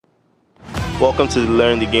Welcome to the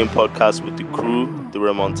Learn the Game podcast with the crew, the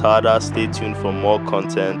Remontada. Stay tuned for more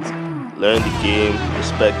content. Learn the game,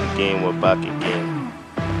 respect the game. We're back again.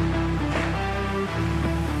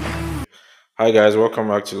 Hi guys, welcome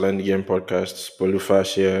back to Learn the Game podcast.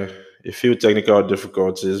 Bolufash here. A few technical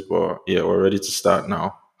difficulties, but yeah, we're ready to start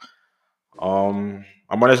now. I'm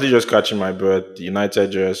honestly just catching my breath.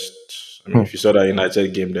 United if you saw that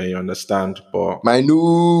United game, then you understand. But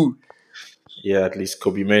Manu. yeah, at least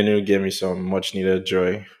Kobe Menu gave me some much needed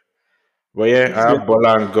joy. But yeah, I have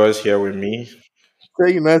Bola and Guz here with me.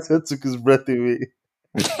 Say United took his breath away.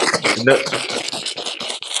 No,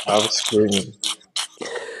 I'm screaming.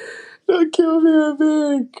 Don't kill me, I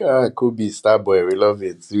beg. Kobe, Starboy, we love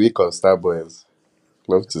it. The week of Starboys.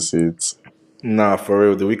 Love to see it. Nah, for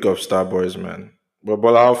real, the week of Star Boys, man. But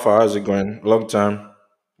Bola, how far? How's it going? Long time.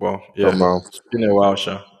 Well, yeah, Come on. it's been a while,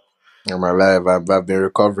 Sha. I'm alive. I've been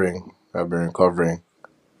recovering. I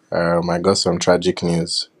got some tragic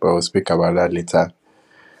news, but we'll speak about that later.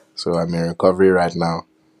 So I'm in recovery right now,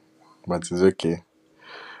 but it's okay.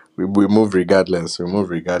 We move regardless. We move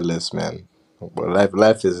regardless, man. But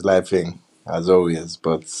life is lifing as always.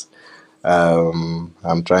 But I'm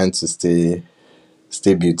trying to stay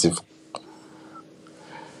beautiful.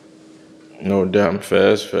 No, damn,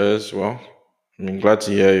 fairs. Well, I'm glad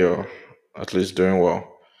to hear you're at least doing well.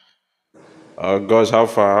 Guys, how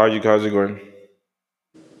far? How you guys are going?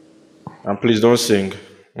 And please don't sing.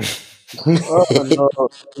 Oh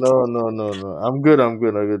no. I'm good.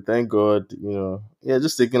 Thank God. Yeah,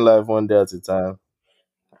 just taking life one day at a time.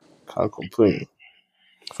 Can't complain.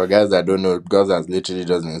 For guys that don't know, girls has literally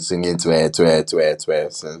just been singing to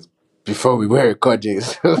since before we were recording.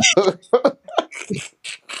 It's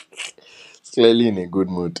clearly in a good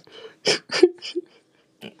mood.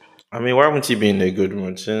 I mean, why wouldn't he be in a good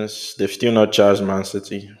mood since they've still not charged Man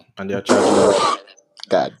City and they're charging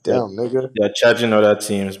God they're, damn, nigga. they're charging other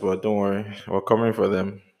teams, but don't worry, we're coming for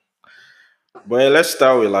them. But yeah, let's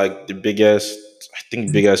start with like biggest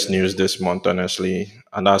news this month, honestly,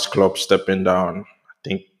 and that's Klopp stepping down. I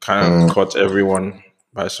think kind of Mm, caught everyone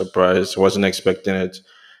by surprise. Wasn't expecting it,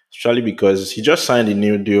 especially because he just signed a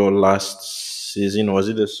new deal last season. Was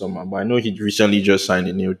it this summer? But I know he recently just signed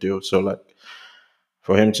a new deal, so like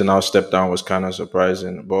for him to now step down was kind of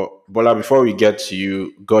surprising. But like before we get to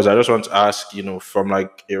you, guys, I just want to ask, from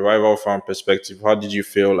like a rival fan perspective, how did you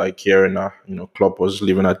feel like hearing that Klopp was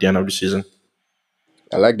leaving at the end of the season?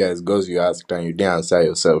 I like that it's girls you asked and you didn't answer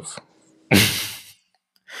yourself.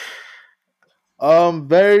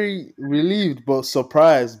 Very relieved but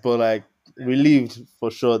surprised, but like relieved for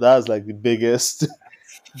sure. That's like the biggest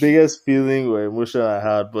biggest feeling or emotion I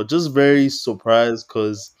had, but just very surprised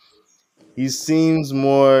because he seems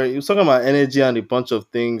more. He was talking about energy and a bunch of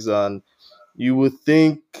things, and you would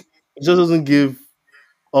think it just doesn't give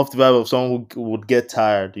off the vibe of someone who would get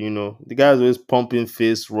tired. The guy's always pumping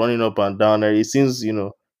fist, running up and down there. He seems,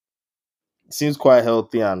 seems quite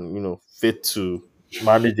healthy and fit to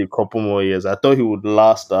manage a couple more years. I thought he would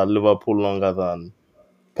last at Liverpool longer than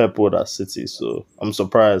Pep would at City, so I'm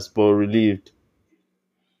surprised but relieved.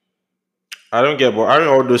 I don't get, but aren't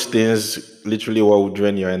all those things literally what would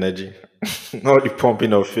drain your energy? All the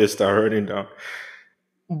pumping of fist and running down.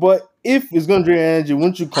 But if it's going to drain energy,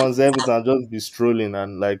 won't you conserve it and just be strolling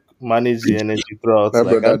and like manage the energy throughout? My Like,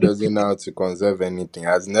 I brother don't. doesn't know how to conserve anything.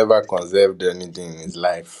 Has never conserved anything in his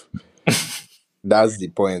life. That's the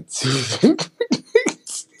point.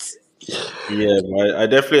 Yeah, but I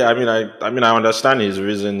definitely. I understand his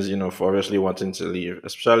reasons, for obviously wanting to leave.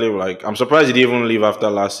 Especially like, I'm surprised he didn't even leave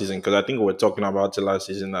after last season because I think we were talking about it last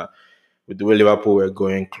season that with the way Liverpool were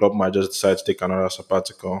going, Klopp might just decide to take another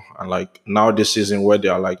sabbatical. And like now this season where they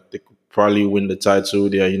are like they could probably win the title,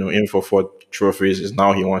 they are in for 4 trophies. Is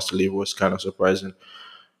now he wants to leave was kind of surprising.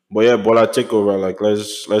 But yeah, Bola, take over. Like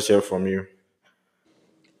let's hear from you.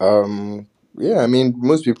 um, yeah, I mean,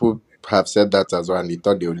 most people have said that as well, and they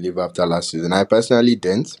thought they would leave after last season. I personally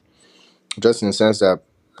didn't. Just in the sense that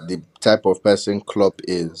the type of person Klopp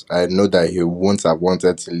is, I know that he won't have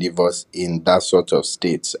wanted to leave us in that sort of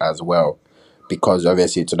state as well, because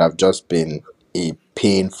obviously it would have just been a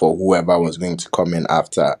pain for whoever was going to come in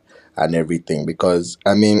after and everything. Because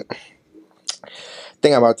I mean,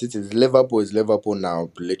 thing about it is Liverpool now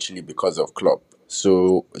literally because of Klopp.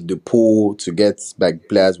 So the pool to get like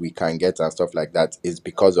players we can get and stuff like that is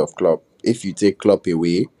because of Klopp. If you take Klopp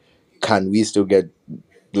away, can we still get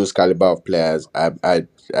those caliber of players? I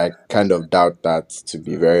kind of doubt that, to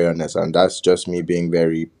be very honest, and that's just me being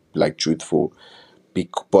very like truthful.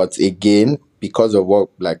 But again, because of what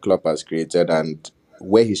like Klopp has created and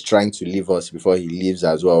where he's trying to leave us before he leaves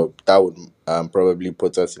as well, that would probably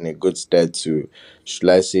put us in a good stead to, should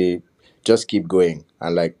I say, just keep going.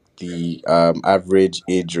 And like the average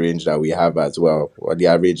age range that we have as well, or the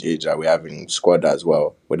average age that we have in squad as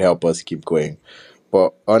well, would help us keep going.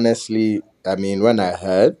 But honestly, I mean, when I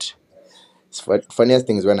heard, funniest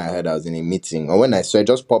thing is when I heard I was in a meeting, or when I saw it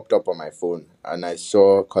just popped up on my phone, and I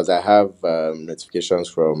saw, because I have notifications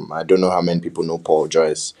from, I don't know how many people know Paul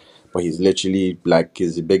Joyce, but he's literally like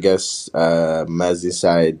he's the biggest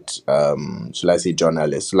Merseyside, should I say,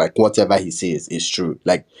 journalist. Like whatever he says is true.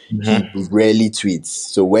 Like he Hmm. rarely tweets,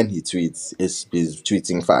 so when he tweets, is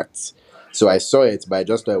tweeting facts. So I saw it, but I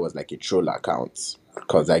just thought it was like a troll account,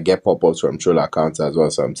 because I get pop-ups from troll accounts as well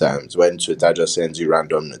sometimes when Twitter just sends you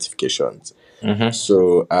random notifications. Hmm.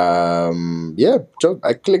 So yeah, just,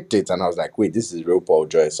 I clicked it and I was like, wait, this is real Paul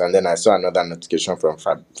Joyce. And then I saw another notification from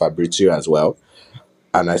Fabrizio as well,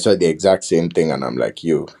 and I saw the exact same thing, and I'm like,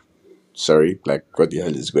 yo, sorry, like what the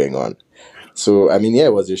hell is going on? So I mean, yeah,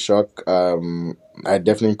 it was a shock. I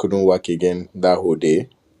definitely couldn't work again that whole day,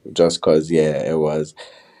 just cause yeah,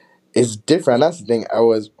 it's different. That's the thing. It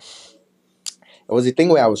was a thing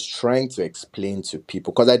where I was trying to explain to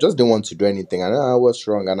people because I just didn't want to do anything. And I was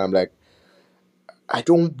wrong, and I'm like, I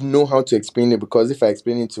don't know how to explain it, because if I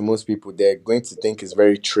explain it to most people, they're going to think it's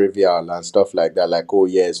very trivial and stuff like that. Like, oh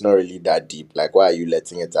yeah, it's not really that deep. Like, why are you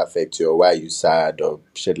letting it affect you, or why are you sad, or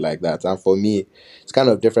shit like that? And for me, it's kind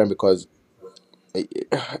of different because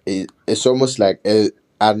it's almost like,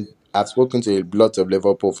 and I've spoken to a lot of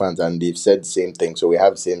Liverpool fans, and they've said the same thing. So we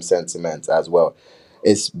have the same sentiment as well.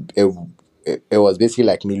 It's it was basically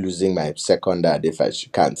like me losing my second dad, if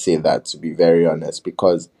can't say that, to be very honest,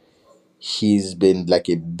 because he's been like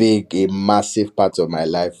a massive part of my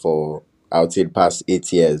life for, I would say, the past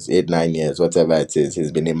 8 years, 8, 9 years, whatever it is.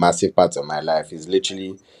 He's been a massive part of my life. He's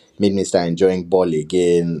literally made me start enjoying ball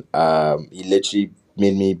again. He literally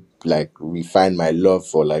made me like refine my love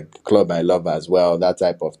for like the club I love as well, that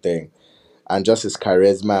type of thing. And just his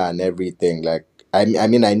charisma and everything. Like I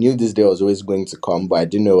mean, I knew this day was always going to come, but I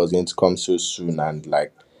didn't know it was going to come so soon and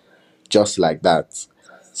like just like that.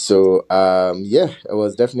 So yeah, it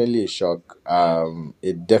was definitely a shock.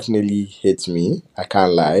 It definitely hit me. I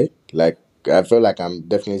can't lie. Like I feel like I'm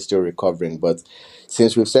definitely still recovering. But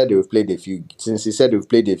since he said we've played a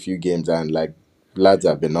few games, and like lads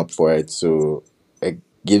have been up for it, so it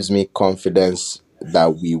gives me confidence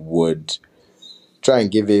that we would try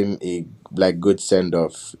and give him a like good send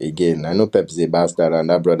off again. I know Pep's a bastard, and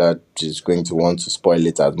that brother is going to want to spoil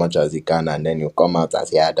it as much as he can, and then he'll come out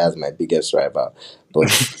as, yeah, that's my biggest rival. But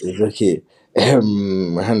it's okay.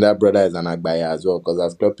 And that brother is an Agbaya as well, because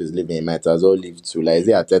as Klopp is leaving, he might as well leave too. Like, is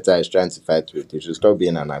it Ateta is trying to fight with? He should stop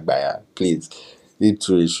being an Agbaya, please. Leave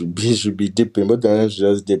too. It should be dipping. Both of them should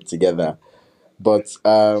just dip together. But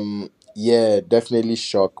yeah, definitely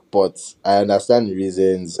shock. But I understand the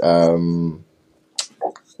reasons.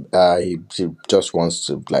 He just wants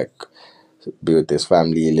to like be with his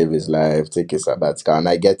family, live his life, take his sabbatical, and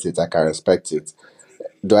I get it. I can respect it.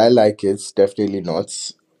 Do I like it? Definitely not.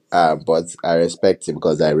 But I respect it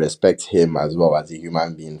because I respect him as well as a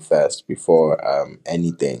human being first before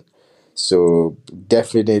anything. So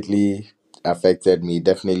definitely affected me.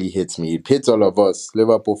 Definitely hits me. It hits all of us,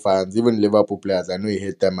 Liverpool fans, even Liverpool players. I know it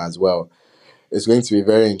hit them as well. It's going to be a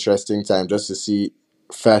very interesting time just to see,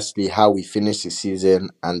 firstly, how we finish the season,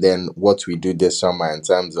 and then what we do this summer in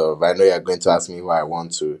terms of, I know you're going to ask me who I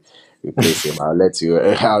want to replace him. I'll let you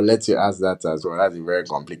I'll let you ask that as well. That's a very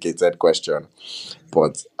complicated question.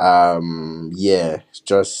 But yeah,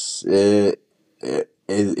 just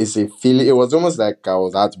it's a feeling. It was almost like I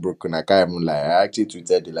was heartbroken. I can't even lie. I actually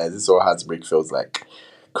tweeted it like, this is what heartbreak feels like.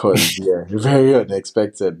 Cause yeah, very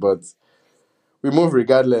unexpected. But we move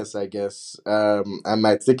regardless, I guess. I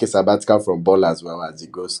might take a sabbatical from ball as well as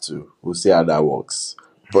it goes to. We'll see how that works.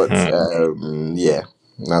 But yeah,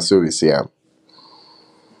 that's what we see.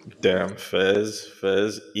 Damn, Fez,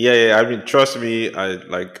 Fez. Yeah, yeah. I mean, trust me.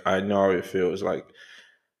 I know how it feels. Like,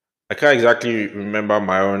 I can't exactly remember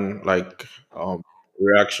my own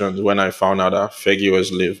reactions when I found out that Feggy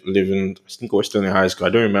was living. I think I was still in high school. I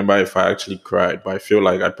don't remember if I actually cried, but I feel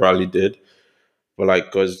like I probably did. But like,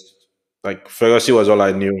 cause like Ferguson was all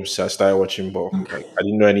I knew, so I started watching ball. Like, I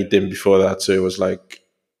didn't know anything before that, so it was like,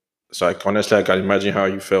 so like honestly, I can imagine how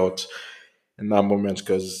you felt in that moment.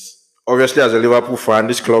 Because obviously, as a Liverpool fan,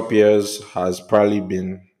 this club years has probably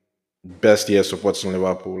been best year supporting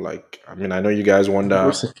Liverpool. Like, I mean, I know you guys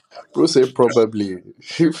wonder. Bruce say probably.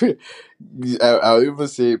 I'll even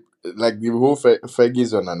say like the whole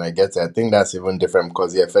Fergie's one, and I get it. I think that's even different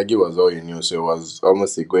because yeah, Fergie was all you knew, so it was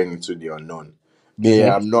almost like going into the unknown. Me,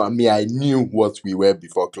 Mhm. I'm not me. I knew what we were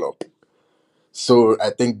before club, so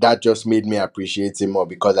I think that just made me appreciate him more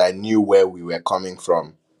because I knew where we were coming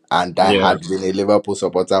from, and I Yeah. had been a Liverpool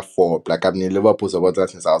supporter for like I've been a Liverpool supporter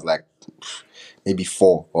since I was like maybe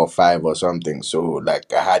 4 or 5 or something. So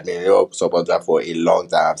like I had been a Liverpool supporter for a long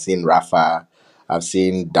time. I've seen Rafa, I've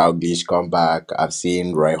seen Dalglish come back, I've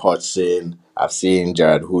seen Roy Hodgson, I've seen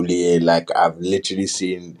Gerard Houllier. Like I've literally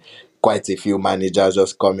seen quite a few managers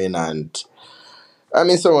just come in and I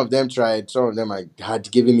mean, some of them tried. Some of them had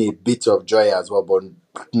given me a bit of joy as well, but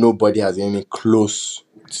nobody has given me close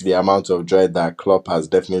to the amount of joy that Klopp has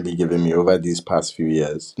definitely given me over these past few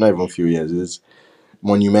years. Not even few years, it's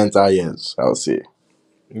monumental years, I'll say.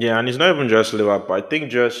 Yeah, and it's not even just Liverpool. I think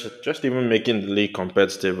just even making the league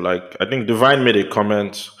competitive. Like I think Divine made a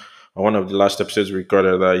comment on one of the last episodes we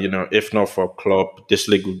recorded that if not for Klopp, this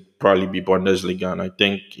league would probably be Bundesliga. And I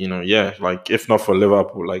think yeah, like if not for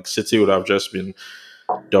Liverpool, like City would have just been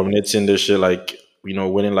dominating this shit, like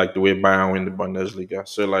winning like the way Bayern win the Bundesliga.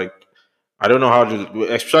 So like I don't know how to,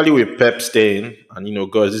 especially with Pep staying,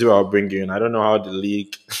 and guys, this is what I'll bring you in. I don't know how the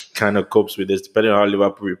league kind of copes with this, depending on how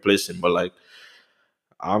Liverpool replace him. But like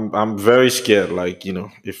I'm very scared. Like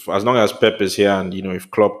if as long as Pep is here and if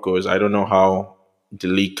Klopp goes, I don't know how the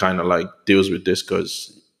league kind of like deals with this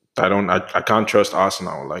because I can't trust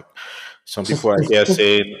Arsenal. Like some people are here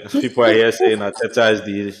saying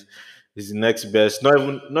Arteta is the next best. Not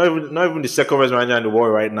even the second best manager in the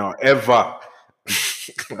world right now ever.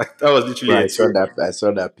 Like that was literally Right, a tweet. I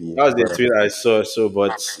saw that P. That was the tweet I saw. So,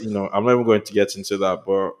 but I'm not even going to get into that.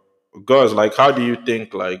 But guys, like, how do you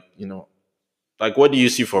think, like, like, what do you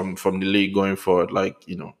see from the league going forward? Like,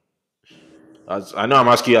 as I know I'm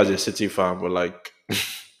asking you as a City fan, but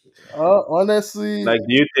Honestly, like,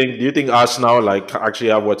 do you think Arsenal like actually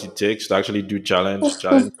have what it takes to actually do challenge?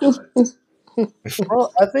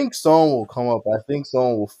 well, I think someone will come up. I think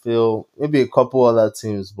someone will fill maybe a couple other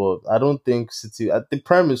teams, but I don't think City. The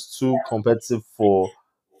Prem is too competitive for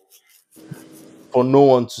no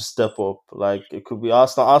one to step up. Like it could be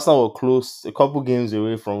Arsenal. Arsenal were close, a couple games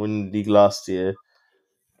away from winning the league last year.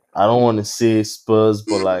 I don't want to say Spurs,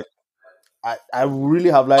 but like I really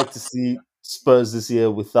have liked to see Spurs this year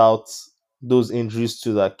without those injuries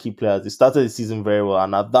to their key players. They started the season very well,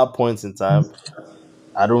 and at that point in time,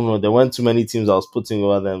 I don't know, there weren't too many teams I was putting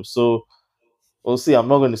over them. So we'll see. I'm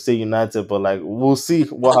not going to say United, but like we'll see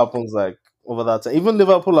what happens like over that time. Even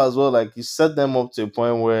Liverpool as well. Like you set them up to a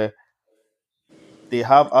point where they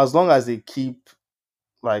have, as long as they keep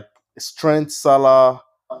like Strength, Salah,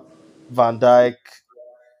 Van Dijk,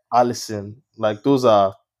 Allison, like those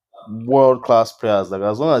are world class players. Like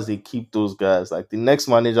as long as they keep those guys, like the next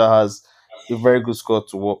manager has a very good squad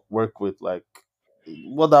to work with. Like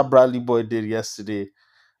what that Bradley boy did yesterday,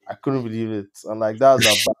 I couldn't believe it. And like that's a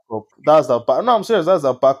backup. That's the back. No, I'm serious. That's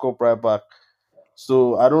a backup right back.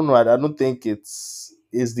 So I don't know. I don't think it's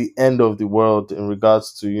the end of the world in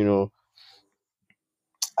regards to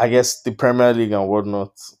I guess the Premier League and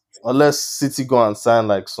whatnot. Unless City go and sign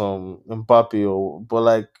like some Mbappe or but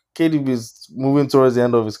like KDB is moving towards the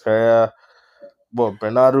end of his career. But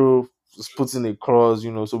Bernardo is putting a clause,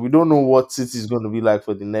 so we don't know what City is going to be like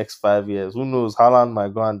for the next 5 years. Who knows? Haaland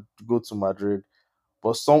might go and go to Madrid,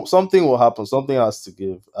 but something will happen. Something has to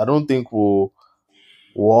give. I don't think we'll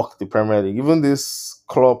walk the Premier League. Even this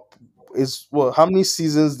club is well. How many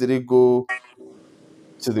seasons did it go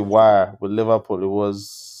to the wire with Liverpool? It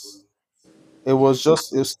was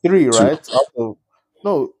three, Two. right? Out of,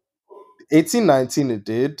 no, 18-19 it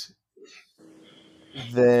did. I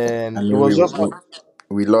Then it mean, was just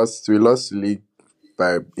we lost the league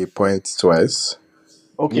by a point twice.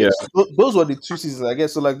 okay. Yeah, So those were the two seasons, I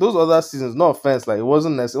guess. So like those other seasons, no offense, like it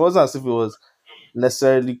wasn't as if it was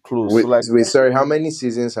necessarily close. So like, Wait, sorry. How many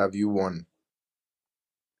seasons have you won?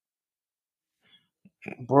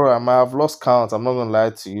 bro, I might have lost count. I'm not gonna lie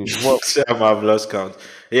to you. What, I've lost count.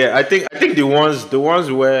 Yeah, I think the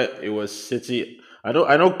ones where it was City. I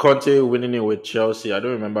know Conte winning it with Chelsea. I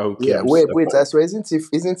don't remember who Yeah. came Wait. second. I swear,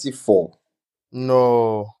 isn't it four?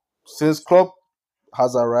 no, since Klopp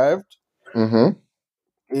has arrived, Mm-hmm.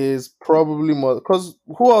 is probably more because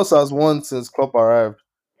who else has won since Klopp arrived?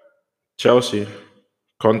 Chelsea,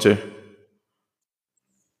 Conte.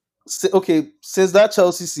 Okay, since that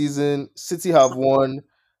Chelsea season, City have won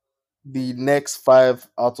the next 5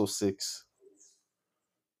 out of 6.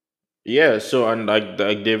 Yeah, so and like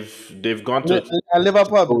they've gone to And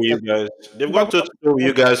Liverpool have with been you second. guys. They've gone Liverpool to have been with you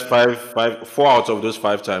second. guys 4 out of those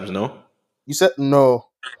 5 times. No. You said no.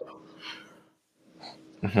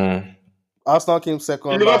 Hmm. Arsenal came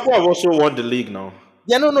second last. Liverpool have also won the league now.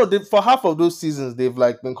 Yeah, no, no. For half of those seasons, they've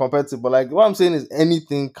like been competitive. But like what I'm saying is,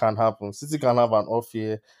 anything can happen. City can have an off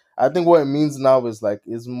year. I think what it means now is like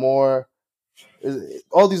is more.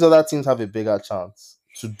 All these other teams have a bigger chance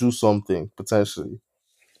to do something potentially.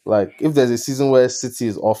 Like if there's a season where City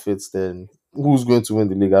is off it, then who's going to win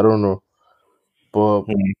the league? I don't know, but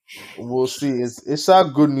Hmm. we'll see. It's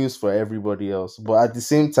not good news for everybody else, but at the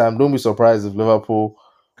same time, don't be surprised if Liverpool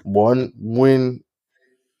win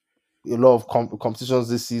a lot of competitions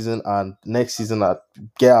this season and next season at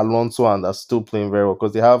get Alonso and are still playing very well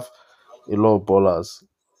because they have a lot of ballers.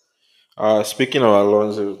 Speaking of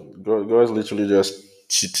Alonso, guys literally just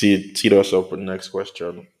teed us up with the next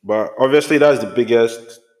question. But obviously, that's the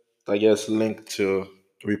biggest, I guess, link to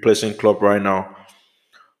replacing Klopp right now.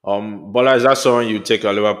 Bola, is that someone you take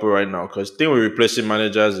at Liverpool right now? Because the thing with replacing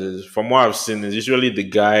managers is, from what I've seen, is usually the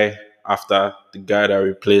guy after the guy that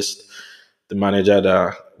replaced the manager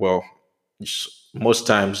that, well, most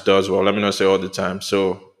times does well. Let me not say all the time.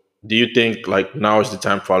 So, do you think like now is the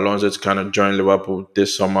time for Alonso to kind of join Liverpool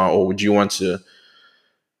this summer, or would you want to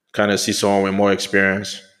kind of see someone with more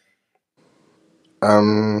experience?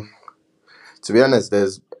 Um, to be honest,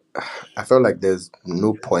 I feel like there's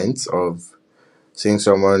no point of seeing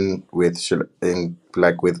someone with in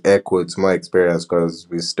like with air quotes more experience because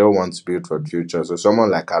we still want to build for the future. So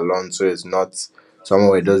someone like Alonso is not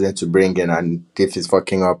someone we doesn't to bring in, and if he's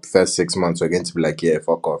fucking up first 6 months, we're going to be like, yeah,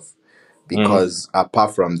 fuck off. Hmm. Because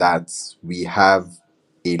apart from that, we have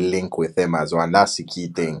a link with him as well, and that's the key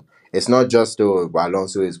thing. It's not just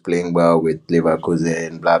Alonso is playing well with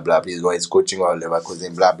Leverkusen, blah blah. He's coaching well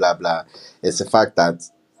Leverkusen, blah blah blah. It's the fact that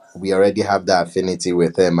we already have that affinity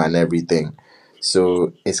with him and everything,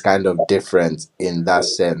 so it's kind of different in that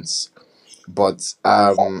sense. But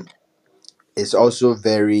it's also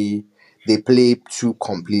very they play two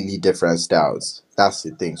completely different styles. That's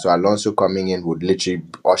the thing. So Alonso coming in would literally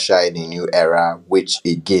usher in a new era, which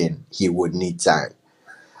again he would need time.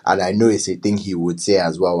 And I know it's a thing he would say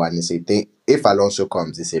as well. And it's a thing, if Alonso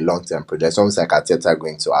comes, it's a long term project. It's almost like Ateta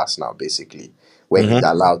going to Arsenal, basically, where he's Hmm.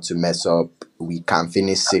 allowed to mess up. We can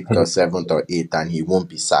finish sixth or seventh or eighth, and he won't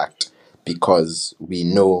be sacked because we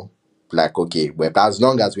know, like, okay, as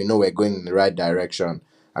long as we know we're going in the right direction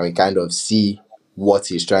and we kind of see what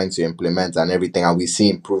he's trying to implement and everything, and we see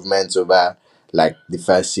improvements over like the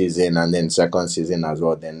first season and then second season as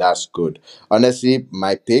well, then that's good. Honestly,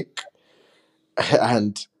 my pick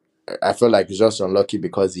and I feel like it's just unlucky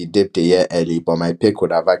because he dipped a year early, but my pick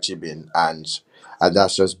would have actually been Ange. And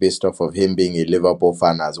that's just based off of him being a Liverpool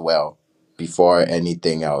fan as well, before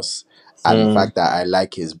anything else. And the fact that I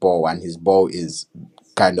like his ball, and his ball is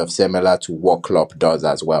kind of similar to what Klopp does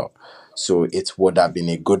as well. So it would have been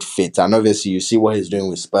a good fit. And obviously, you see what he's doing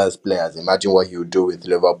with Spurs players. Imagine what he would do with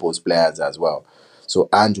Liverpool's players as well. So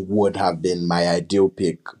Ange would have been my ideal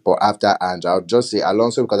pick. But after Ange, I would just say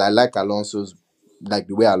Alonso because I like Alonso's like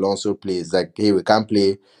the way Alonso plays. Like, hey, we can't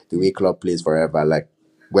play the way Klopp plays forever. Like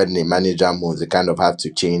when the manager moves, they kind of have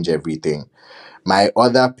to change everything. My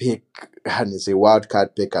other pick, and it's a wild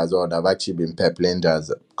card pick as well, would have actually been Pep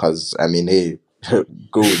Linders because I mean, hey,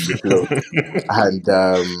 go with the flow. And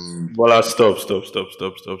Bola, stop.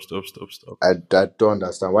 I don't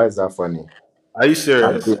understand why is that funny. Are you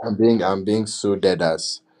serious? I'm being so dead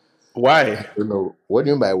ass. Why? I don't know what do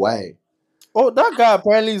you mean by why. Oh, that guy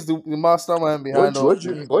apparently is the mastermind behind all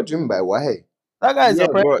this. What do you mean by why? That guy is Yeah,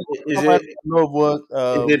 apparently but the mastermind behind all of what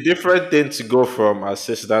is it a different thing to go from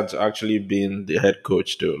assistant to actually being the head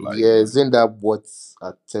coach though? Like, Yeah, isn't that what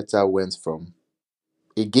Ateta went from?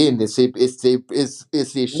 Again, they say it's a no,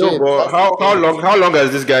 shame. but That's the thing. how long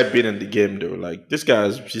has this guy been in the game though? Like, this guy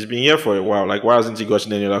has he's been here for a while. Like, why hasn't he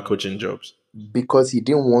gotten any other coaching jobs? Because he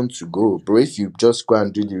didn't want to go. Bro, if you just go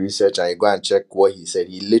and do the research and you go and check what he said,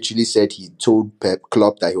 he literally said he told Pep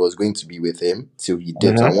Klopp that he was going to be with him till he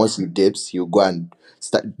dips. And Hmm. once he dips, he'll go and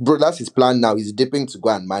start. Bro, that's his plan now. He's dipping to go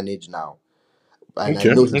and manage now. And I Okay,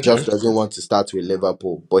 know he okay. just doesn't want to start with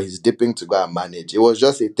Liverpool, but he's dipping to go and manage. It was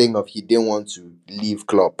just a thing of he didn't want to leave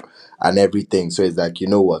Klopp and everything. So it's like, you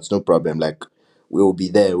know what, no problem. Like we will be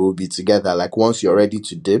there, we'll be together. Like once you're ready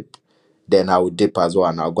to dip, then I will dip as well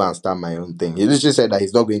and I'll go and start my own thing. He just said that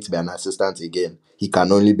he's not going to be an assistant again. He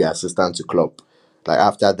can only be assistant to Klopp. Like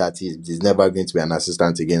after that, he's never going to be an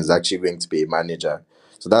assistant again. He's actually going to be a manager.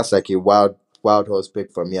 So that's like a wild horse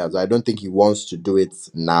pick for me as well. I don't think he wants to do it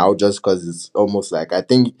now just because it's almost like I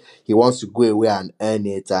think he wants to go away and earn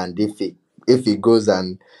it. And if he goes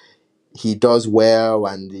and he does well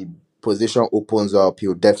and the position opens up,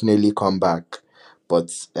 he'll definitely come back.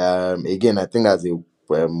 But again, I think that's a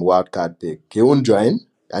wild card pick. He won't join.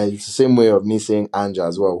 And it's the same way of me saying Ange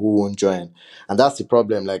as well, who won't join. And that's the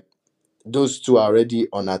problem. Like those two are already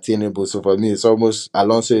unattainable. So for me, it's almost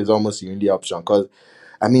Alonso is almost the only option. Because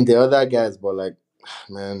I mean the other guys, but like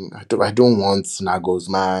man, I don't want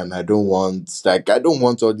Nagelsmann. I don't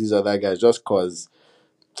want all these other guys just cause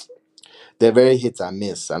they're very hit and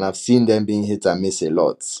miss, and I've seen them being hit and miss a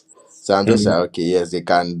lot. So I'm just like, Mm. okay, yes, they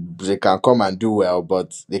can come and do well,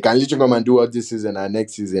 but they can literally come and do well this season and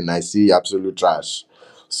next season I see absolute trash.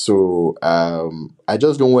 So I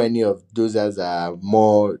just don't want any of those as are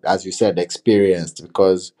more, as you said, experienced,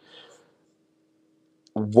 because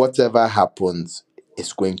whatever happens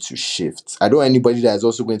is going to shift. I don't want anybody that is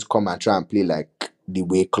also going to come and try and play like the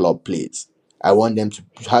way club plays. I want them to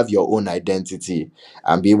have your own identity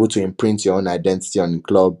and be able to imprint your own identity on the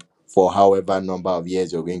club for however number of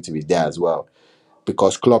years you're going to be there as well,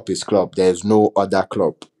 because club is club. There's no other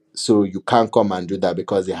club. So you can't come and do that,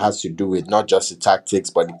 because it has to do with not just the tactics,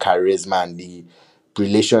 but the charisma and the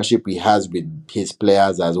relationship he has with his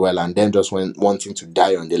players as well, and then just wanting to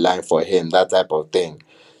die on the line for him, that type of thing.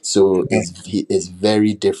 So it's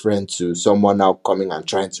very different to someone now coming and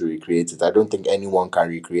trying to recreate it. I don't think anyone can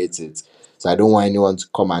recreate it. So I don't want anyone to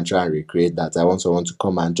come and try and recreate that. I want someone to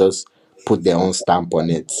come and just put their own stamp on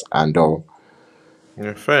it and all.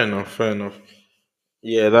 Yeah, fair enough, fair enough.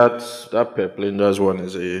 Yeah, that Pep Linders one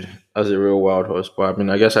is a as a real wild horse, but I mean,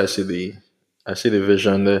 I guess I see the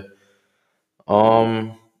vision there.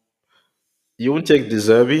 Um, you won't take the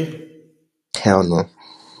Zerbi? Hell no.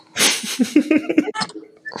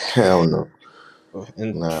 Hell no.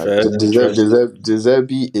 In Nah, fair, interest.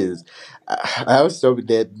 Deserby is. I always tell you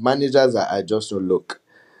that managers that I just don't look.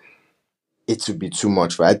 It would be too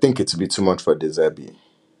much for. I think it would be too much for Deserby.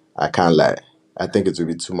 I can't lie. I think it would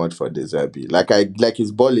be too much for Deserby. Like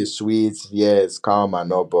his ball is sweet, yes, calm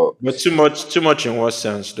and all, but But too much in what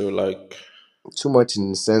sense though? Like, too much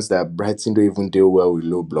in the sense that Brighton don't even deal well with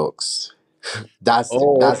low blocks.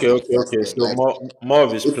 oh, That's okay, the okay, first okay. thing. So Like more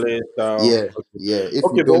of his if playing style. yeah, Okay, yeah,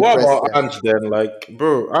 if we okay, but don't what press about them. Ange then? Like,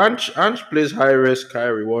 bro, Ange plays high risk, high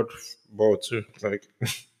reward ball too. Like,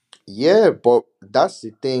 Yeah, but that's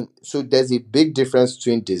the thing. So there's a big difference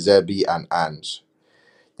between Deserby and Ange.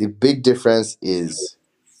 The big difference is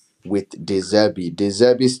with Deserby.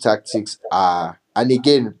 Deserby's tactics are, and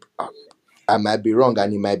again, I might be wrong,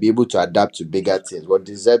 and he might be able to adapt to bigger teams, but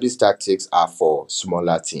Deserby's tactics are for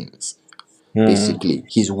smaller teams. hmm, Basically,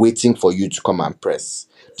 he's waiting for you to come and press.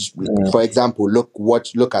 For example,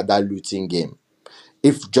 look at that looting game.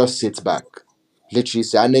 If just sits back, literally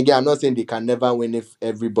say, and again, I'm not saying they can never win if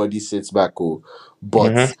everybody sits back, oh,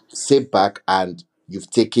 but hmm, sit back and you've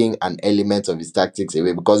taken an element of his tactics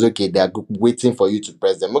away, because okay, they're waiting for you to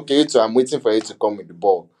press them. Okay, you two, I'm waiting for you to come with the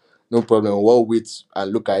ball. No problem. We'll wait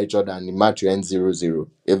and look at each other, and the match will end 0-0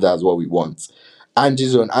 if that's what we want. Ange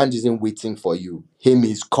isn't waiting for you. Him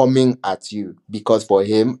is coming at you, because for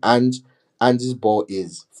him, Ange's ball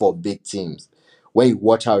is for big teams. When you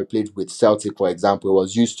watch how he played with Celtic, for example, he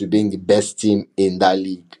was used to being the best team in that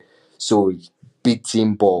league. So big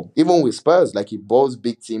team ball. Even with Spurs, like he balls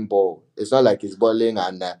big team ball. It's not like he's balling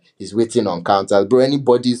and he's waiting on counters. Bro,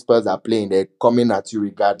 anybody Spurs are playing, they're coming at you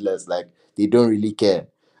regardless. Like they don't really care.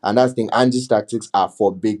 And that's the thing. Ange's tactics are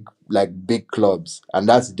for big clubs, and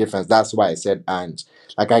that's the difference. That's why I said Ange.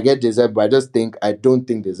 Like I get Deserbi, but I don't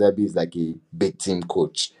think Deserbi is like a big team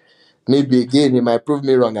coach. Maybe again he might prove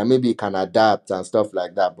me wrong, and maybe he can adapt and stuff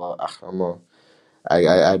like that. But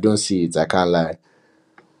I don't see it. I can't lie.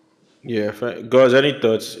 yeah. Fair. Guys, any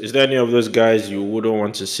thoughts? Is there any of those guys you wouldn't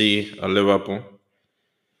want to see at Liverpool?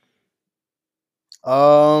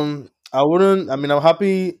 I wouldn't. I mean, I'm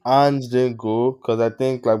happy Ange didn't go because I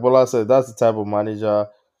think, like Bola said, that's the type of manager.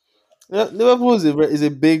 Yeah, Liverpool is a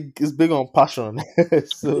big is big on passion.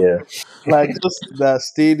 So, Yeah. like, just that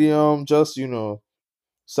stadium, just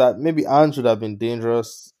so maybe Ange would have been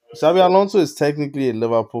dangerous. Xabi Alonso is technically a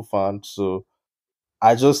Liverpool fan, so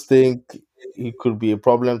I just think he could be a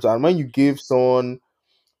problem. And when you give someone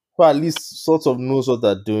who at least sort of knows what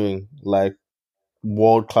they're doing, like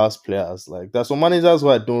world class players, like there's some managers who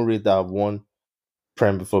I don't rate that have won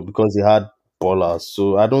Prem before because they had ballers.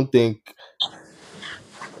 So I don't think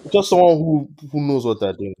just someone who knows what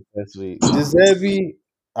they're doing. Essentially, Deservi,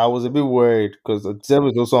 I was a bit worried because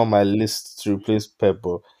Deservi is also on my list to replace Pep,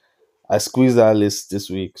 but I squeezed that list this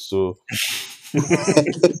week. So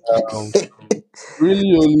um,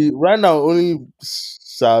 really, only right now, only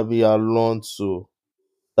Xavi Alonso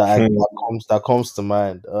that comes to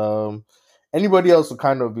mind. Anybody else would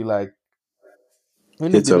kind of be like,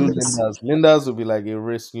 even if Hit they or lose miss. Linders would be like a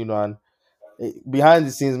risk, and behind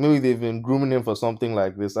the scenes, maybe they've been grooming him for something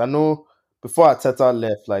like this. I know before Arteta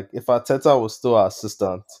left, like if Arteta was still our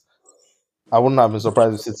assistant, I wouldn't have been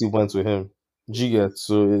surprised if City went with him. Giga,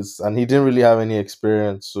 so it's and he didn't really have any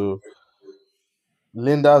experience. So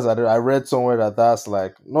Lindas, I read somewhere that that's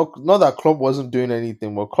like not that Klopp wasn't doing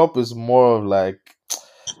anything, but Klopp is more of like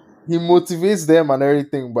he motivates them and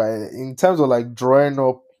everything, but in terms of like drawing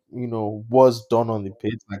up was done on the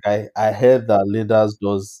pitch. Like I heard that Linders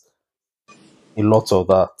does a lot of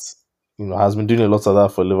that. Has been doing a lot of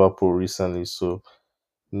that for Liverpool recently. So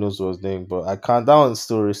he knows what's doing. But I can't. That one's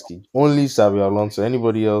still risky. Only Xabi Alonso.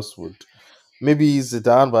 Anybody else would. Maybe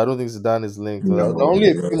Zidane, but I don't think Zidane is linked. There No, are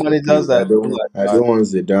only a few managers please, that I feel like I don't want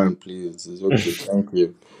Zidane, please. It's okay, thank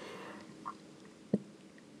you.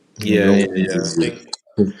 I Yeah, don't yeah, want yeah. Zidane.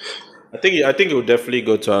 I think it would definitely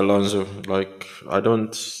go to Alonso. Like I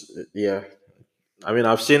don't. Yeah, I mean,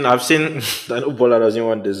 I've seen. I know Bola doesn't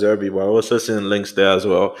want De Zerbi, but I've also seen links there as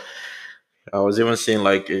well. I was even seeing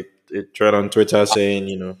like a thread on Twitter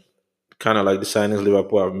saying, kind of like the signings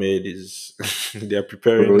Liverpool have made is they're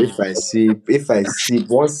Bro, preparing. if I see,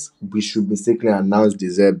 once we should mistakenly announce the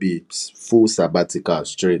Zerbi full sabbatical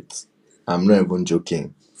straight, I'm not even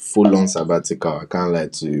joking. Full on sabbatical, I can't lie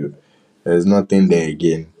to you. There's nothing there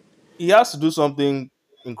again. he has to do something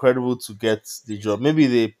incredible to get the job. Maybe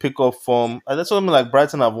they pick up form. And that's something like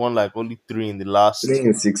Brighton have won like only three in the last. 3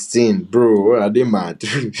 in 16, bro, what are they mad?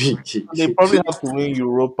 They probably have to win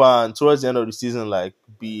Europa and towards the end of the season, like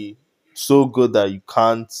be so good that you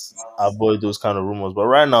can't avoid those kind of rumors. But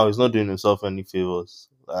right now, he's not doing himself any favors.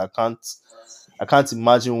 I can't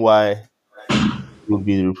imagine why he would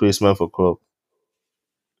be the replacement for Klopp.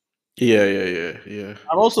 Yeah, yeah, yeah, yeah.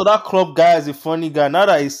 And also, that Klopp guy is a funny guy. Now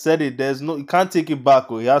that he said it, there's no, he can't take it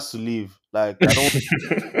back, or he has to leave. Like I don't.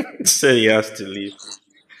 Say he has to leave.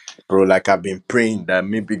 Bro, like I've been praying that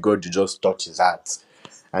maybe God will just touch his heart.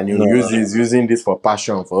 And you No, use he's using this for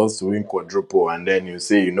passion for us to win quadruple, and then you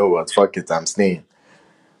say, you know what, fuck it, I'm staying.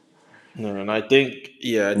 no, and I think,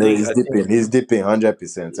 yeah, No, he's dipping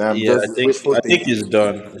 100%. I'm yeah, just wishful I think thinking. he's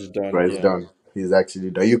done. He's done. But it's Yeah, done. He's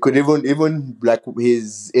actually done. You could even like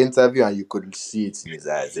his interview, and you could see it in his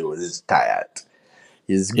eyes. He was just tired.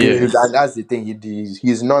 He's yeah, good, and that's the thing.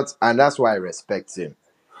 He's not, and that's why I respect him.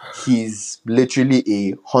 He's literally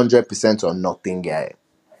 100% or nothing guy.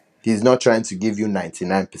 He's not trying to give you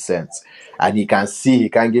 99%, and he can see he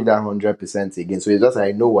can't give that 100% again. So he's just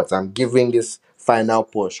like, you know what, I'm giving this final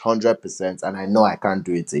push 100%, and I know I can't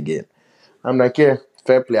do it again. I'm like, yeah,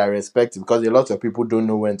 fair play. I respect it because a lot of people don't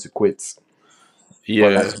know when to quit.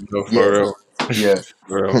 But like, yeah. No, yeah, for real, yeah,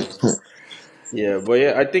 for real. Yeah, but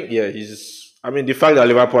yeah, I think yeah, he's. I mean, the fact that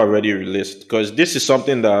Liverpool already released because this is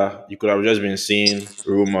something that you could have just been seeing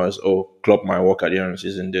rumors. Oh, Klopp might walk at the end of the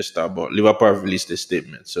season, this stuff. But Liverpool have released a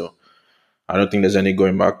statement, so I don't think there's any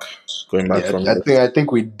going back yeah. from I think this. I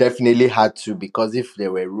think we definitely had to because if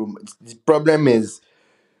there were rumors, the problem is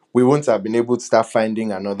we wouldn't have been able to start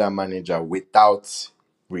finding another manager without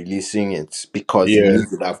releasing it because the Yeah.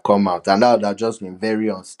 news would have come out, and that would have just been very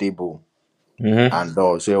unstable. Mm-hmm. And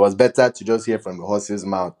all. So it was better to just hear from the horse's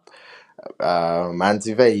mouth. And to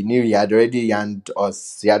be fair, he knew he had already yarned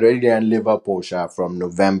us. He had already yarned Liverpool from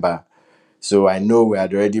November. So I know we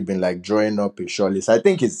had already been like drawing up a short list. I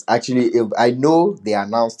think it's actually, I know they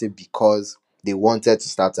announced it because they wanted to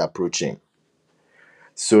start approaching.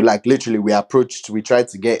 So like literally, we tried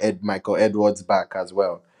to get Michael Edwards back as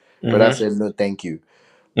well, but I Mm-hmm. said no, thank you.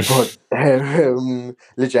 But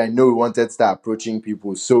literally, I know we wanted to start approaching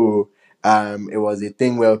people, so it was a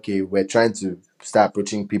thing where okay, we're trying to start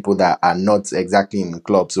approaching people that are not exactly in the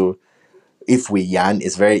club. So if we yarn,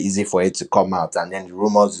 it's very easy for it to come out, and then the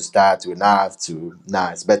rumors will start. We now have to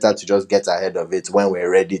it's better to just get ahead of it when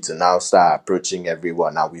we're ready to now start approaching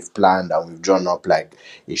everyone. Now we've planned and we've drawn up like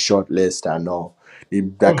a short list and all.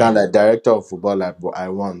 The kind of director of football like what I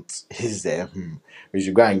want is we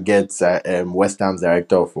should go and get West Ham's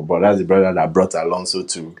director of football. That's the brother that brought Alonso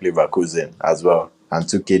to Leverkusen as well and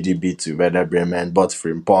took KDB to Werder Bremen, bought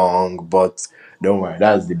Frimpong, but don't worry,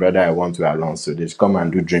 that's the brother I want to Alonso. They should come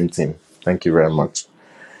and do Dream Team. Thank you very much.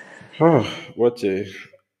 Oh, what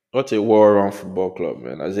a war around football club,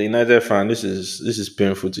 man. As a United fan, this is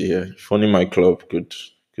painful to hear. If only my club could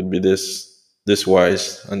be this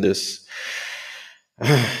wise and this.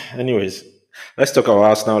 Anyways, let's talk about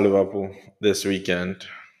Arsenal Liverpool this weekend.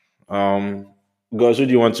 Um, guys, who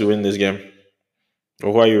do you want to win this game?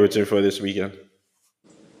 Or who are you rooting for this weekend?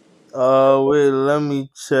 Wait, let me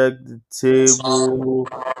check the table.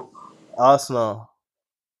 Arsenal.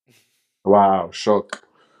 Wow, shock.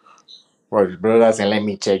 Well, the brother said, let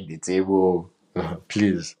me check the table.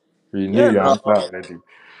 Please. We knew Yeah, your now answer already.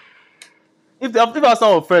 if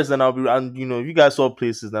Arsenal were first, then I'll be and if you guys saw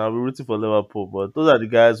places, then I'll be rooting for Liverpool. But those are the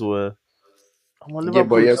guys who were. I'm on Yeah,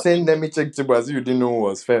 but Liverpool. you're saying let me check the table as if you didn't know who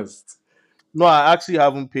was first. No, I actually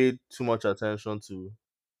haven't paid too much attention to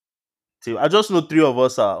team. I just know three of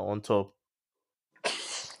us are on top.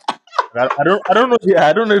 I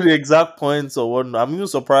don't know the exact points or what. I'm even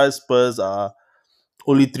surprised Spurs are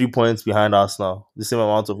only 3 points behind Arsenal, the same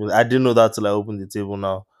amount of points. I didn't know that till I opened the table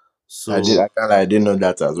now. So I can't lie, I didn't know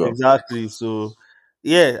that as well. exactly. So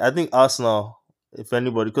yeah, I think Arsenal, if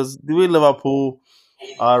anybody, because the way Liverpool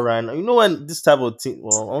are right now, when this type of team,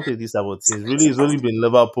 well, I don't think this type of teams really, it's only been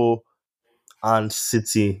Liverpool and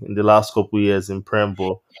City in the last couple of years in Prem,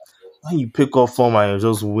 but when you pick up form and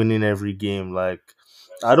you're just winning every game, like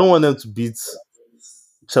I don't want them to beat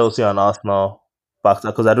Chelsea and Arsenal back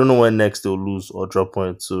because I don't know when next they'll lose or drop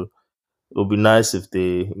points. So it would be nice if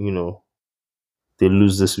they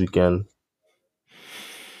lose this weekend.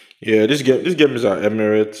 Yeah, this game is at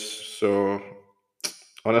Emirates, so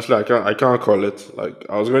honestly, I can't call it. Like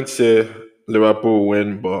I was going to say Liverpool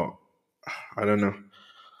win, but I don't know.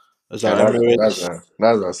 It's Yeah, at Emirates.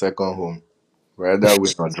 that's our second home. Rather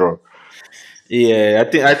win or draw. Yeah, I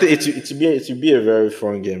think it would be a very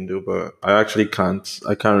fun game though, but I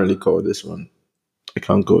can't really call this one. I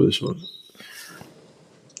can't call this one.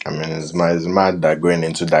 I mean, it's mad that going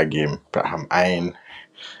into that game, but I'm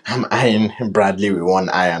eyeing Bradley with one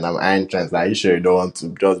eye, and I'm eyeing Trent. Like, are you sure you don't want to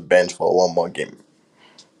just bench for one more game?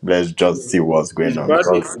 Let's just see what's going Is on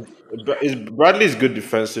Bradley because is Bradley's good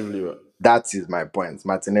defensively, but that is my point.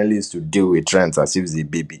 Martinelli is to deal with Trent as if he's a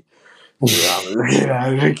baby. So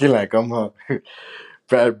I'm looking like I'm on. you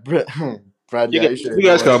Bradley, are guys, you sure you you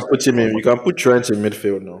don't guys want can to put bench him one in. more You can game? put Trent in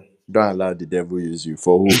midfield now. Don't allow the devil use you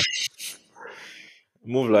for who?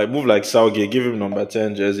 Move like Southgate. Give him number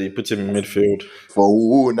 10 jersey. Put him in midfield. For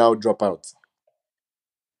who now drop out?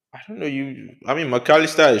 I don't know. I mean,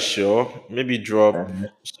 McAllister is sure. Maybe drop Uh-huh.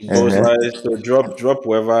 Uh-huh. Shibozla. So drop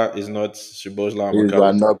whoever is not Shibozla and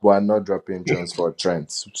McAllister. We're not dropping Jones for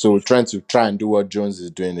Trent. So Trent to try and do what Jones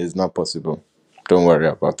is doing is not possible. Don't worry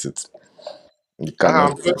about it. You Ah, cannot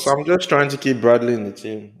I'm do just, it. I'm just trying to keep Bradley in the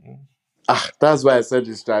team. That's why I said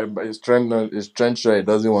his Trent sure he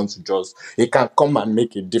doesn't want to just he can come and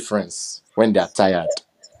make a difference when they're tired.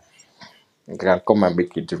 He can come and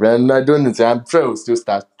make a difference. And I don't know. I'm sure he'll still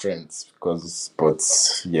start Trent but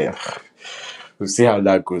yeah. We'll see how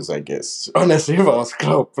that goes, I guess. Honestly, if I was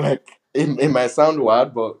Klopp, like it might sound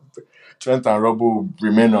wild, but Trent and Robbo will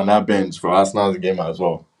remain on that bench for Arsenal's game as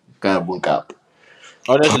well. Can't book up.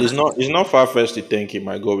 Honestly, it's not far fetched to think he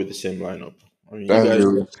might go with the same lineup. I mean, you And guys you,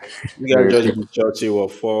 just you guys you just repeat. beat Chelsea what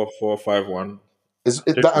 4-4-5-1.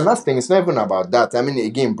 And that's thing. It's not even about that. I mean,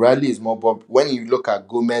 again, Bradley is more. But when you look at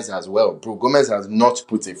Gomez as well, bro, Gomez has not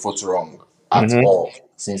put a foot wrong at Mm-hmm. all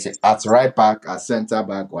since at right back, at centre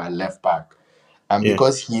back, or at left back. And Yeah,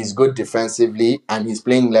 because he's good defensively and he's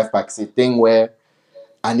playing left back, it's a thing where.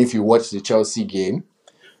 And if you watch the Chelsea game,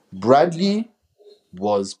 Bradley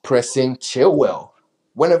was pressing Chilwell.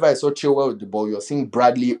 Whenever I saw Chilwell with the ball, you're seeing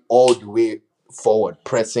Bradley all the way forward,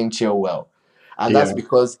 pressing Chilwell. And yeah, that's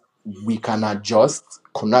because we can adjust.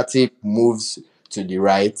 Konate moves to the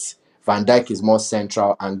right. Van Dijk is more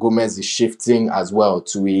central, and Gomez is shifting as well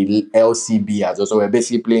to a LCB as well. So we're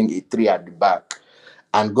basically playing a three at the back.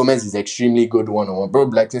 And Gomez is extremely good one on one. Bro,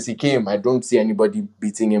 like since he came, I don't see anybody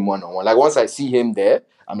beating him one on one. Like once I see him there,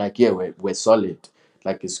 I'm like, yeah, we're solid.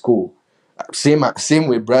 Like it's cool. Same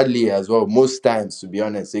with Bradley as well. Most times, to be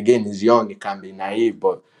honest, again, he's young. He can be naive,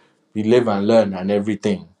 but we live and learn and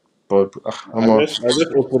everything. But I I'm a, just I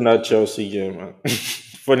just opened that Chelsea game, man.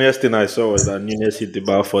 Funniest thing I saw was that Nunes hit the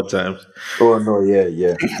bar 4 times. oh no,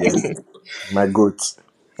 yeah. My goat.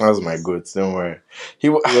 That was my goat. Don't worry. He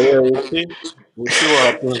wa- Well, yeah, we'll see what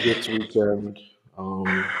happens this weekend.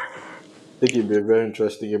 I think it'll be a very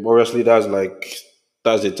interesting game. Obviously, that's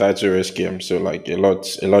a title race game, so like a lot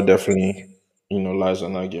definitely lies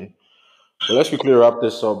on that game. But let's quickly wrap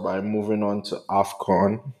this up by moving on to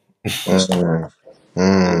AFCON. Mm, Yeah,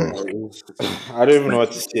 mm. I don't even know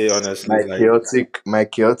what to say honestly. Like My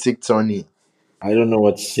chaotic Tony. I don't know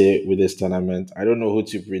what to say with this tournament. I don't know who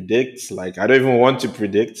to predict. Like I don't even want to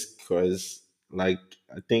predict because like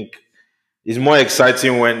I think it's more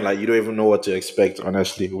exciting when like you don't even know what to expect.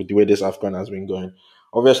 Honestly, with the way this Afghan has been going,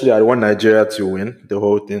 obviously I want Nigeria to win the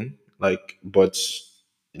whole thing. Like, but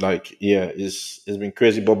like yeah, it's been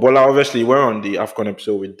crazy. But Bola, obviously, we're on the Afghan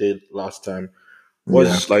episode we did last time. Yeah.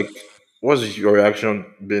 Was like, what's your reaction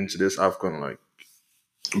been to this Afghan? Like,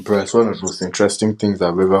 Bro, it's one of the most interesting things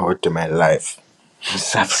I've ever heard in my life.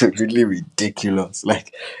 It's absolutely ridiculous.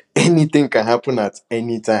 Like anything can happen at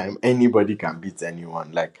any time. Anybody can beat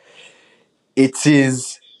anyone. Like it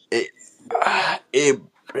is. It,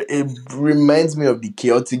 it reminds me of the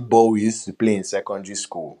chaotic ball we used to play in secondary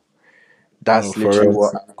school. no, That's for literally real.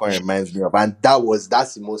 what AFCON reminds me of, and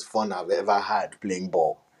that's the most fun I've ever had playing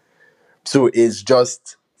ball. So it's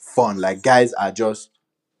just fun. Like guys are just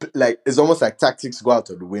like it's almost like tactics go out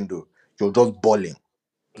of the window. You're just balling.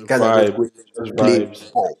 Guys are just Vibe, going to just play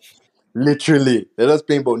vibes. ball. Literally, they're just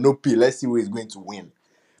playing ball, no P. Let's see who is going to win.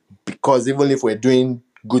 Because even if we're doing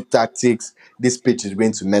good tactics, this pitch is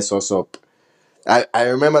going to mess us up. I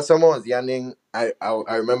remember someone was yarning. I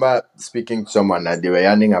remember speaking to someone that they were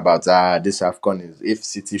yarning about this AFCON is if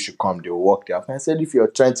City should come, they'll walk there. I said if you're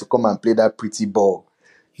trying to come and play that pretty ball,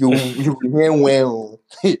 you hear well.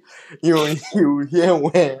 You hear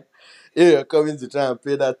well. If you're coming to try and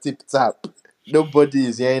play that tip tap, nobody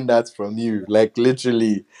is hearing that from you. Like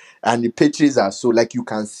literally. And the pitches are so like you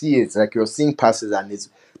can see it. Like you're seeing passes and it's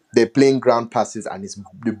they're playing ground passes and it's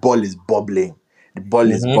the ball is bubbling. The ball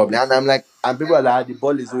is Mm-hmm. bubbling. And I'm like, and people are like, the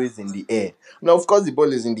ball is always in the air. Now, of course, the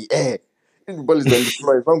ball is in the air. If the ball is on the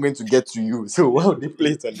floor, if I'm going to get to you, so why would they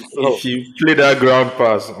play it on the floor? If you play that ground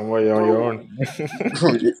pass you're on your Bro. own.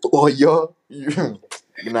 Or you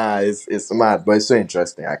nah, it's mad, but it's so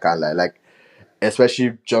interesting. I can't lie. Like,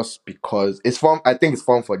 especially just because it's fun. I think it's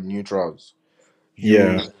fun for the neutrals. You,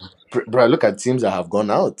 Yeah. bro, look at teams that have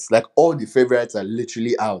gone out. Like, all the favorites are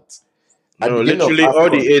literally out. At the No, beginning of literally all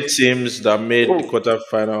AFCON, the eight teams that made the bro,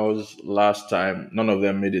 quarterfinals last time, none of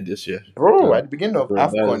them made it this year. at And the beginning of bro,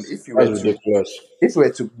 AFCON, that's ridiculous. if you were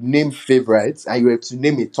to name favorites and you were to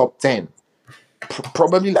name a top 10,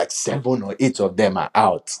 probably like 7 or 8 of them are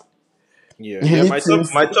out. Yeah, yeah. Any My top,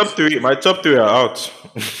 teams, my top three are out.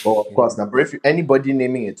 oh, of course, now, but if anybody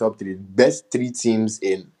naming a top 3, best 3 teams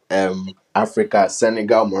in Africa,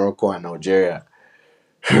 Senegal, Morocco, and Algeria.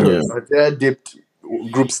 Yeah, Algeria dipped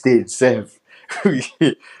group stage, safe.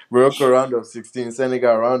 Morocco round of 16,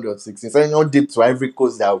 Senegal round of 16. Senegal dipped to Ivory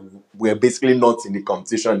Coast that were basically not in the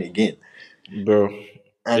competition again. bro.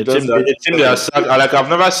 And just made A team because that of sack. Like I've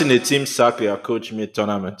never seen a team sack their coach mid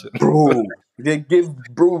tournament. bro. They gave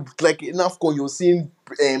bro like in AFCON, you're seeing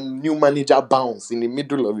new manager bounce in the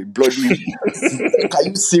middle of a bloody like, are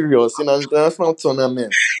you serious? In an international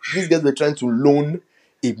tournament, these guys were trying to loan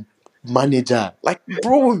a manager. Like,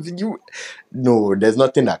 bro, you no, there's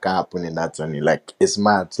nothing that can happen in that tournament. Like, it's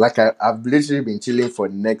mad. Like I've literally been chilling for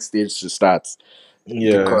the next stage to start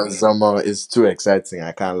Yeah. because it's too exciting,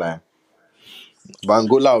 I can't lie.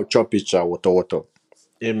 Bangola will chop each water.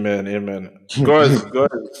 Amen, amen. Goz.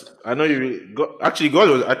 I know you. Actually, Goz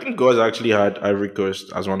was. I think Goz actually had Ivory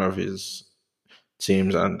Coast as one of his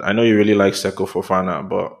teams, and I know you really like Seko Fofana.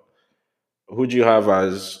 But who do you have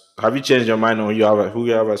as? Have you changed your mind on who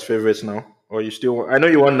you have as favorites now, or you still? I know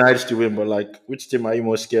you want Knights to win, but like, which team are you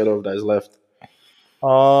most scared of that is left?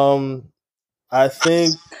 Um, I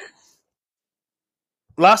think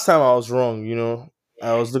last time I was wrong.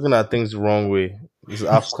 I was looking at things the wrong way. It's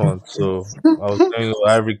Afcon, so I was going with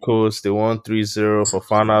Ivory Coast. They won 3-0.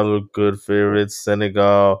 Fofana looked good. Favorites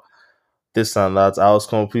Senegal. This and that. I was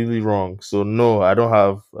completely wrong. So no, I don't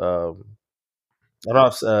have. I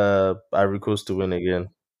don't have Ivory Coast to win again.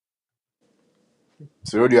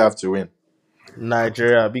 So who do you have to win?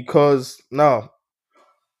 Nigeria, because now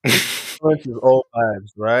this tournament is all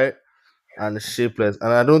vibes, right? And shapeless,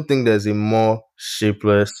 and I don't think there's a more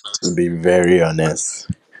shapeless To be very honest.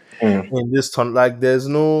 Hmm. in this turn. Like there's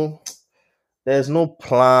no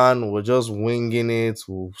plan. We're just winging it.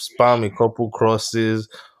 We'll spam a couple crosses.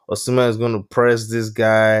 Or someone is going to press this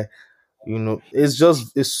guy.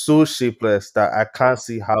 It's so shapeless that I can't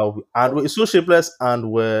see how. And it's so shapeless,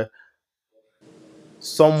 and we're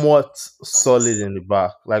somewhat solid in the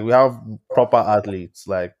back. Like we have proper athletes.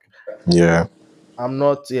 Like Yeah. I'm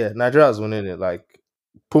not. Yeah, Nigeria's winning it. Like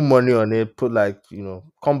put money on it. Put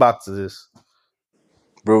come back to this.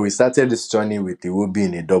 Bro, we started this journey with the Iwobi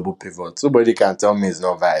in a double pivot. Nobody can tell me it's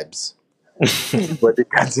not vibes. Nobody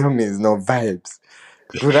can tell me it's not vibes.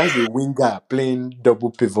 Bro, that's a winger playing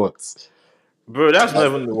double pivots. Bro, that's not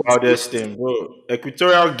even the wildest thing, bro.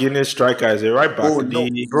 Equatorial Guinea striker is a right back. Oh no,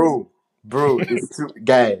 bro, it's too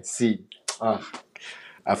guy. See, ah,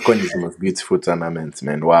 AFCON is the most beautiful tournament,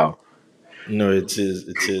 man. Wow. No, it is.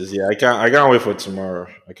 It is. Yeah, I can't wait for tomorrow.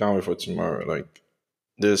 I can't wait for tomorrow. Like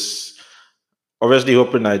this. Obviously,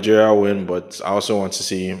 hoping Nigeria win, but I also want to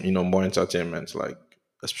see more entertainment. Like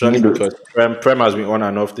especially because Prem has been on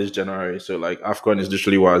and off this January, so like Afcon is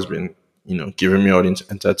literally what has been giving me all the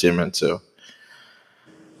entertainment. So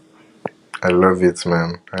I love it,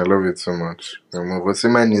 man. I love it so much.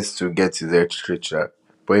 Vosima needs to get his extra chat,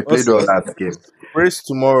 but he played all that game. Race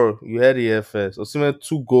tomorrow. You heard the FS. Osimhen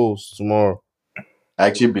 2 goals tomorrow. I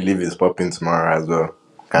actually believe he's popping tomorrow as well.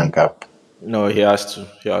 Can't cap. no, he has to.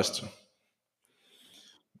 He has to.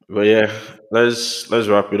 But yeah, let's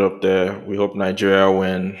wrap it up there. We hope Nigeria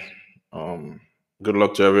win. Um, Good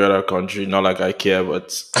luck to every other country. Not like I care,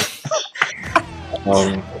 but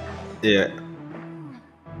um, yeah.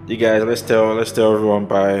 You guys, let's tell everyone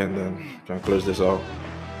bye, and then can close this out.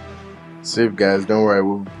 Safe guys, don't worry.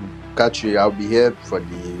 We'll catch you. I'll be here for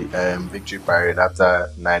the victory parade after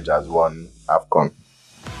Niger's won AFCON.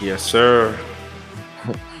 Yes, sir.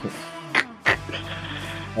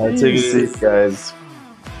 I take it Safe easy. guys.